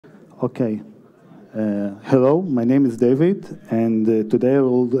Okay. Hello, my name is David, and today I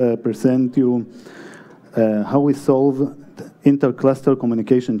will present you how we solve the inter-cluster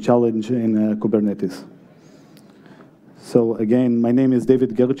communication challenge in Kubernetes. So again, my name is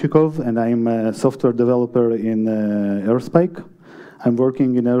David Gerchikov, and I'm a software developer in Aerospike. I'm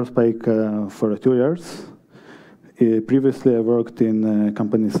working in Aerospike for 2 years. Previously, I worked in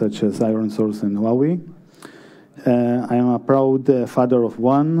companies such as IronSource and Huawei. I am a proud father of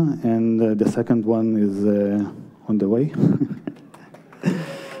one, and the second one is on the way.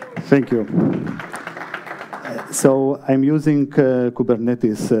 Thank you. So I'm using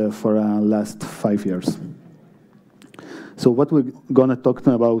Kubernetes for the last 5 years. So what we're going to talk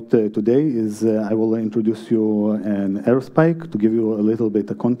about today is I will introduce you an Aerospike to give you a little bit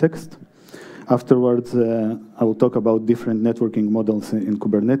of context. Afterwards, I will talk about different networking models in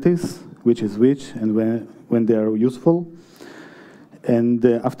Kubernetes, which is which, and when they are useful. And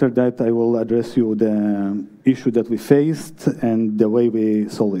after that, I will address you the issue that we faced and the way we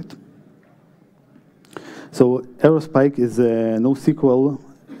solve it. So Aerospike is a NoSQL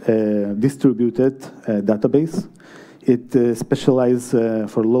distributed database. It specializes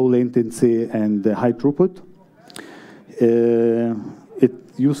for low latency and high throughput.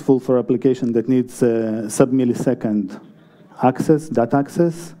 It's useful for application that needs sub-millisecond access, data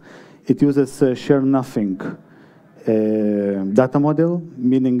access. It uses share nothing data model,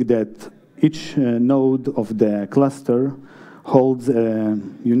 meaning that each node of the cluster holds a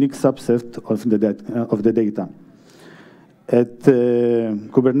unique subset of the data. At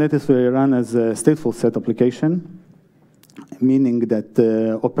Kubernetes, we run as a stateful set application, meaning that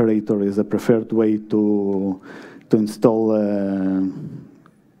the operator is a preferred way to install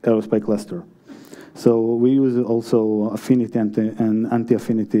Aerospike cluster. So we use also affinity and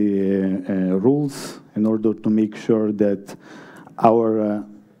anti-affinity rules in order to make sure that our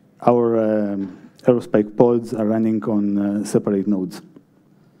Aerospike pods are running on separate nodes.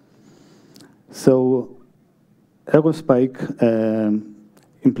 So Aerospike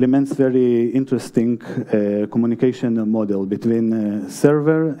implements very interesting communication model between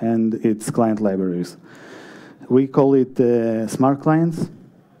server and its client libraries. We call it smart clients.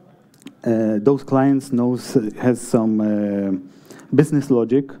 Those clients has some business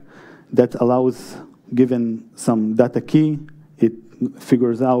logic that allows, given some data key, it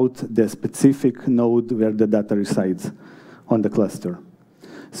figures out the specific node where the data resides on the cluster.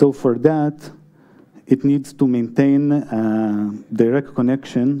 So for that, it needs to maintain a direct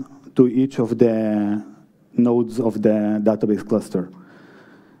connection to each of the nodes of the database cluster.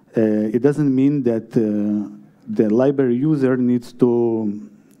 It doesn't mean that the library user needs to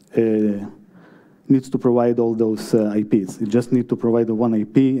provide all those IPs. It just needs to provide one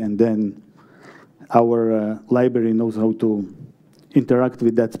IP, and then our library knows how to interact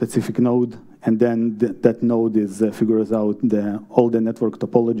with that specific node, and then that node figures out all the network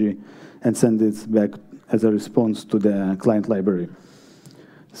topology and sends it back as a response to the client library.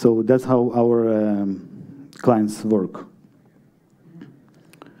 So that's how our clients work.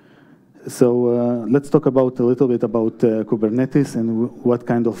 So let's talk a little bit about Kubernetes and what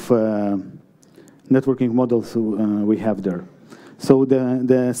kind of networking models we have there. So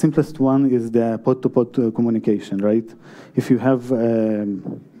the simplest one is the pod-to-pod communication, right? If you have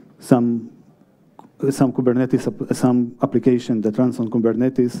some Kubernetes, some application that runs on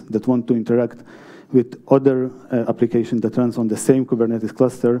Kubernetes that want to interact with other application that runs on the same Kubernetes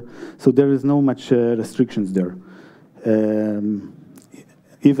cluster, so there is no much restrictions there.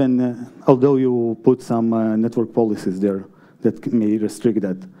 Even although you put some network policies there that may restrict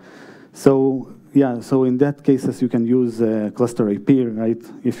that. So yeah, so in that cases you can use cluster IP, right?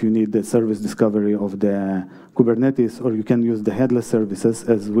 If you need the service discovery of the Kubernetes, or you can use the headless services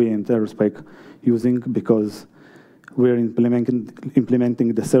as we in Aerospike using, because we're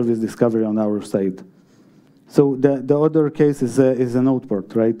implementing the service discovery on our side. So the other case is a node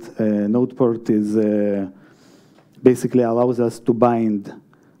port, right? Node port is basically allows us to bind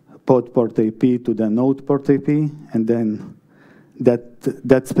pod port IP to the node port IP, and then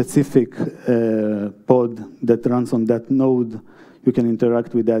that specific pod that runs on that node, you can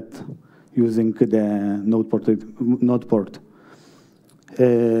interact with that using the node port.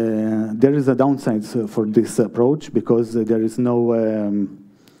 There is a downside for this approach because there is no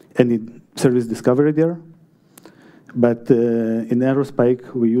any service discovery there. But in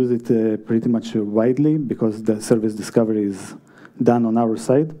Aerospike, we use it pretty much widely because the service discovery is done on our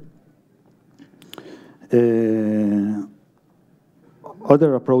side.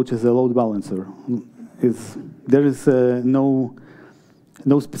 Other approach is a load balancer. There is no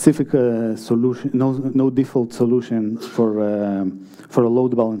no specific solution, no default solution for a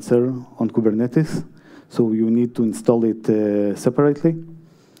load balancer on Kubernetes. So you need to install it separately.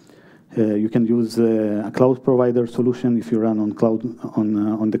 You can use a cloud provider solution if you run on cloud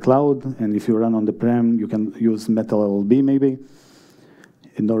on the cloud, and if you run on the prem, you can use Metal LLB maybe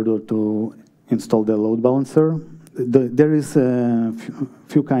in order to install the load balancer. There is a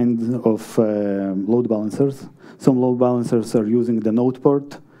few kinds of load balancers. Some load balancers are using the node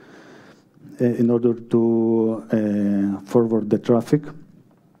port in order to forward the traffic.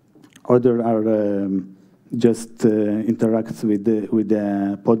 Others are just interacts with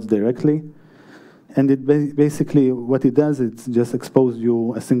the pods directly. And it basically, what it does, it just exposes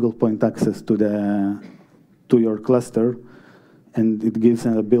you a single point access to your cluster, and it gives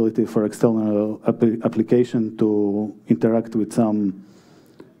an ability for external application to interact with some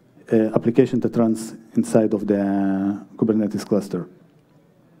application that runs inside of the Kubernetes cluster.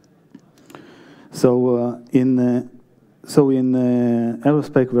 So in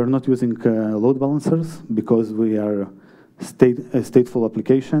Aerospike, we're not using load balancers because we are a stateful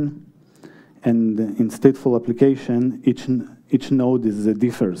application, and in stateful application, each node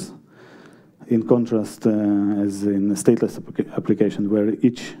differs. In contrast, as in a stateless application, where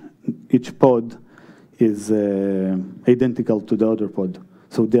each pod is identical to the other pod.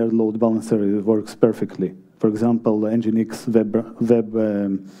 So their load balancer works perfectly. For example, Nginx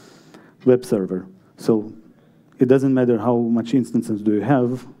web server. So it doesn't matter how much instances do you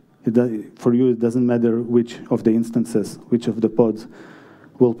have. For you, it doesn't matter which of the instances, which of the pods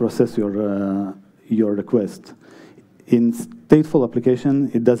will process your request. In stateful application,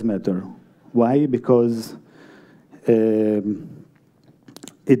 it does matter. Why? Because it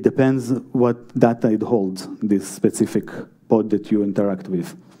depends what data it holds, this specific pod that you interact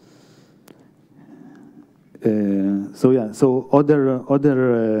with. So other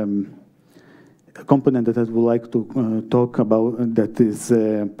component that I would like to talk about that is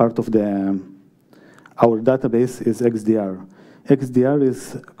part of our database is XDR. XDR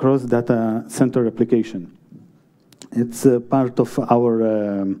is cross data center application. It's part of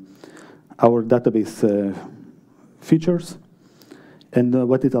our database features, and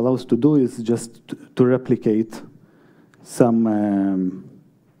what it allows to do is just to replicate some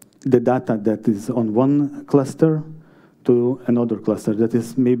the data that is on one cluster to another cluster that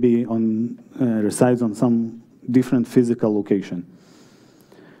is maybe resides on some different physical location.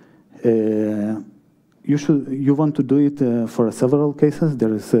 You want to do it for several cases.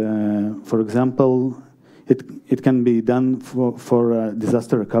 There is, for example, it can be done for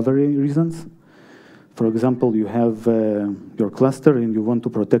disaster recovery reasons. For example, you have your cluster and you want to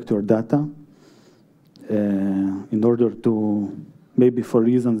protect your data in order to, maybe for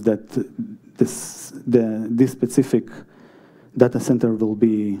reasons that this specific data center will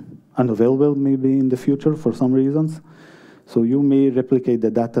be unavailable maybe in the future for some reasons. So you may replicate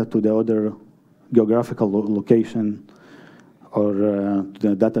the data to the other geographical location or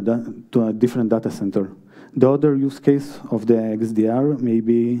to a different data center. The other use case of the XDR may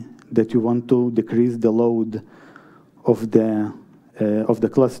be that you want to decrease the load of the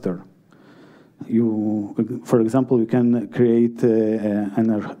cluster. For example, you can create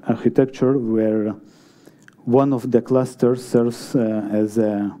an architecture where one of the clusters serves as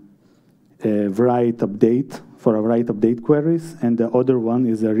a write update for a write update queries, and the other one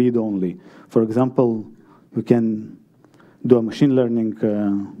is a read only. For example, we can do a machine learning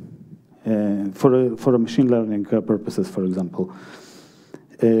for a machine learning purposes, for example.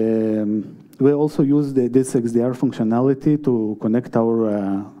 We also use this XDR functionality to connect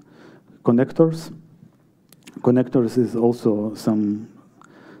our connectors. Connectors is also some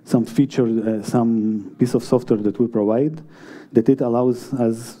feature, some piece of software that we provide that it allows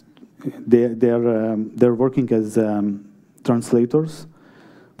us. They're working as translators.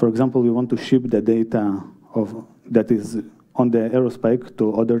 For example, we want to ship the data that is on the Aerospike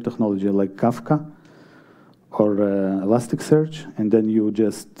to other technology like Kafka or Elasticsearch, and then you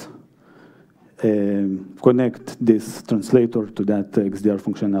just connect this translator to that XDR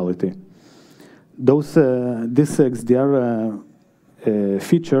functionality. This XDR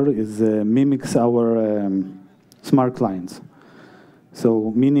feature mimics our smart clients.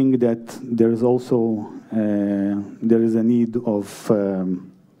 So meaning that there is also there is a need of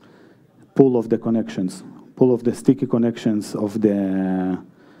pool of the connections, pool of the sticky connections of the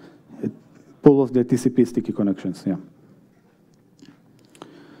pool of the TCP sticky connections. Yeah.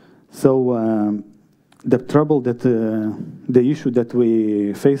 So the trouble that the issue that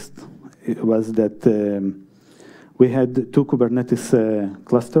we faced was that we had two Kubernetes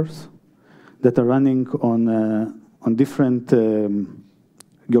clusters that are running on different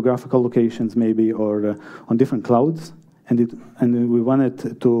geographical locations maybe, or on different clouds, and we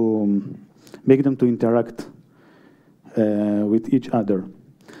wanted to make them to interact with each other.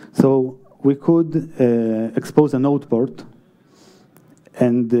 So we could expose a node port,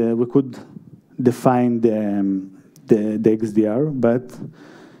 and we could define the XDR, but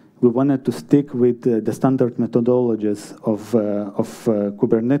we wanted to stick with the standard methodologies of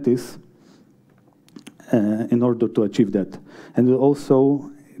Kubernetes in order to achieve that. And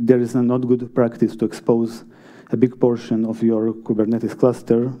also, there is a not good practice to expose a big portion of your Kubernetes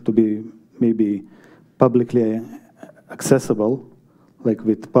cluster to be maybe publicly accessible, like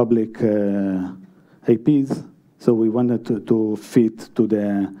with public IPs. So we wanted to fit to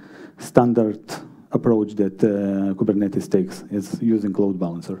the standard approach that Kubernetes takes, is using load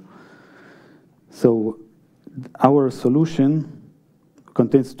balancer. So our solution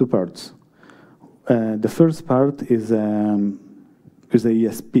contains two parts. The first part is a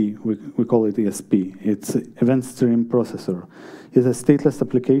ESP. We call it ESP. It's Event Stream Processor. It's a stateless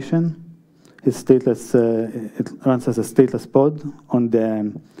application. It's stateless. It runs as a stateless pod on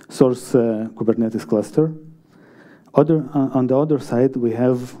the source Kubernetes cluster. On the other side, we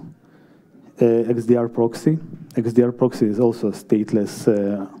have XDR proxy. XDR proxy is also a stateless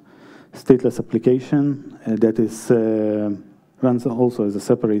application that is runs also as a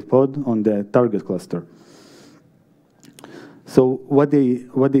separate pod on the target cluster. So what they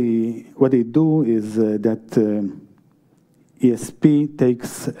do is that ESP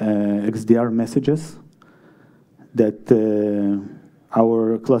takes XDR messages that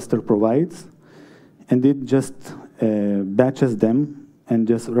our cluster provides, and it just batches them and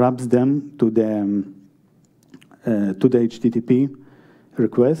just wraps them to the HTTP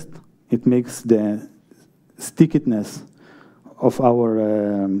request. It makes the stickiness of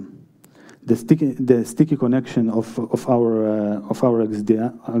our the sticky connection of our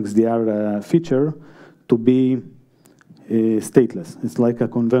XDR feature to be stateless. It's like a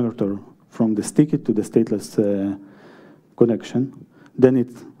converter from the sticky to the stateless connection. Then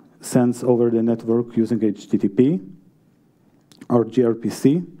it sends over the network using HTTP or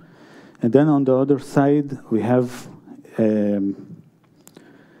gRPC. And then on the other side, we have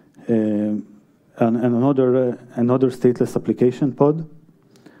another stateless application pod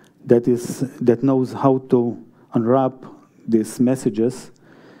that knows how to unwrap these messages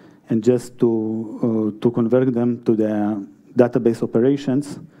and just to convert them to the database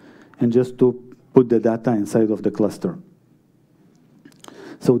operations and just to put the data inside of the cluster.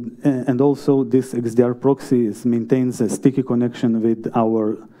 So, and also this XDR proxy maintains a sticky connection with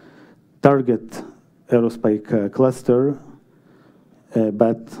our target Aerospike cluster,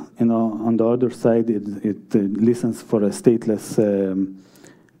 but on the other side, it listens for a stateless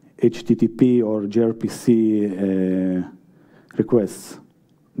HTTP or gRPC requests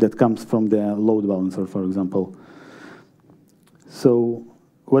that comes from the load balancer, for example. So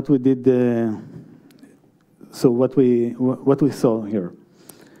what we did, what we saw here.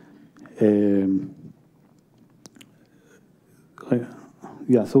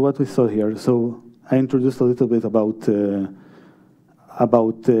 So what we saw here. So I introduced a little bit about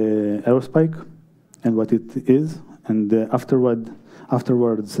Aerospike and what it is, and afterwards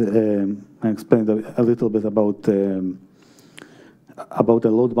I explained a little bit about the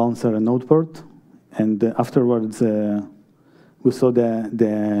load balancer and node port, and afterwards we saw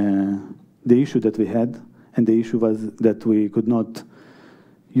the issue that we had, and the issue was that we could not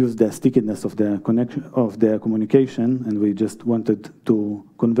use the stickiness of the connection of the communication, and we just wanted to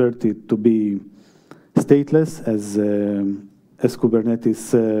convert it to be stateless as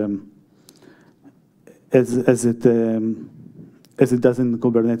Kubernetes as it does in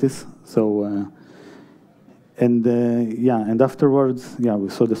Kubernetes. So and afterwards, we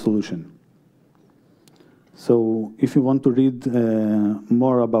saw the solution. So if you want to read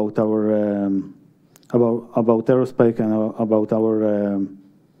more about our about Aerospike and about our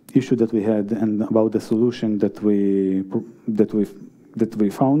issue that we had and about the solution that we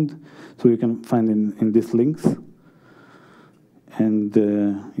found, so you can find in these links. And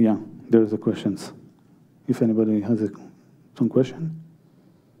there's the questions. If anybody has some question.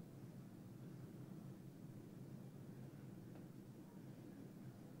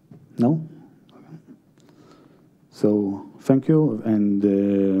 No? So thank you, and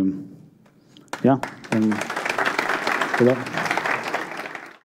and good luck.